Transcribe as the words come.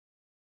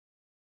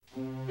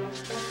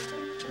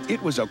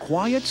It was a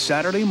quiet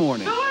Saturday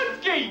morning.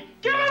 Zielinski!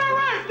 Give it a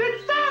rest!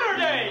 It's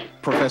Saturday!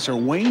 Professor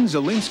Wayne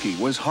Zielinski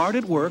was hard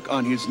at work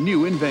on his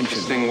new invention.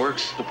 This thing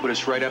works. It'll put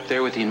us right up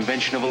there with the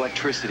invention of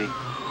electricity.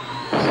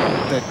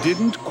 That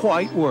didn't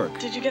quite work.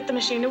 Did you get the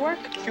machine to work?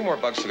 A few more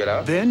bugs to get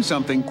out. Then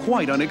something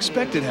quite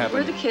unexpected Where are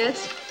happened. the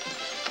kids?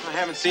 I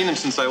haven't seen them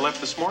since I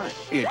left this morning.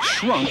 It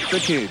shrunk the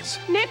kids.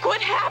 Nick,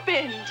 what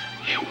happened?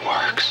 It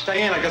works.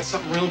 Diane, I got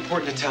something real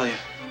important to tell you.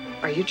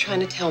 Are you trying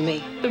to tell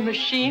me? The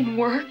machine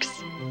works?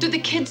 Do the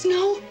kids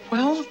know?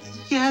 Well,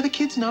 yeah, the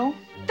kids know.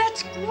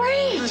 That's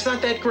great! It's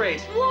not that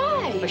great.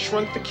 I Why?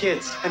 shrunk the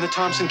kids. And the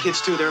Thompson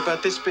kids, too. They're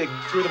about this big.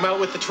 Threw them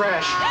out with the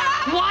trash.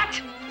 What?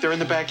 They're in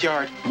the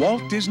backyard.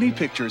 Walt Disney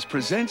Pictures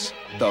presents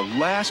The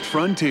Last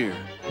Frontier.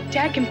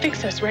 Dad can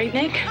fix us, right,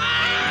 Nick?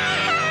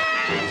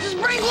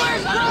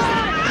 Sprinklers!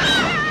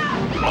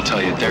 I'll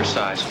tell you, their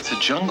size. It's a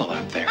jungle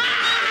out there.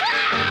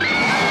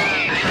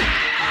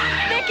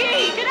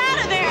 Nicky, get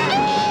out of there!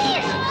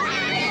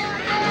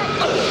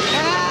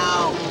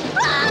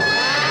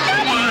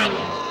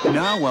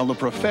 Now, while the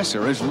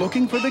professor is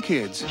looking for the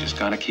kids, Just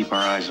gotta keep our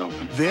eyes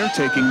open. they're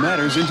taking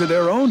matters into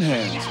their own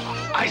hands.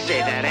 I say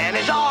that, Ann,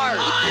 it's ours!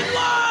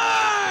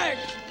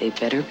 They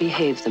better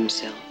behave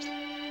themselves.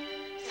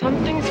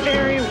 Something's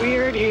very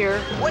weird here.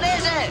 What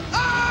is it?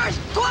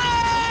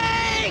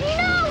 Earthquake!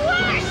 No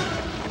worse!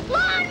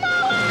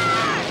 Lawnmower!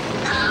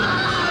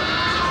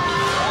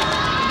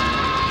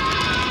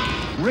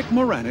 Rick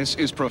Moranis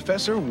is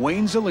Professor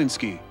Wayne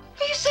Zielinski.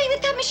 Are you saying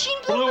that machine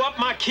Blew up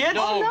my kid?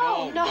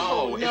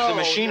 no. If the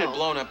machine had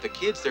blown up the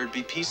kids, there'd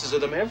be pieces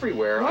of them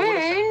everywhere. I would've-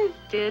 Wayne?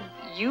 Did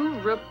you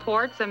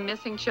report some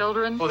missing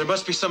children? Oh, there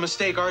must be some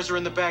mistake. Ours are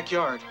in the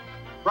backyard.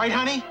 Right,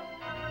 honey?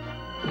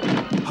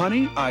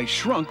 Honey, I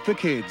Shrunk the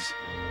Kids.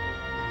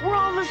 We're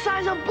all the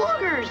size of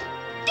boogers!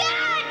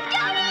 Dad,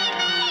 don't eat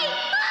me!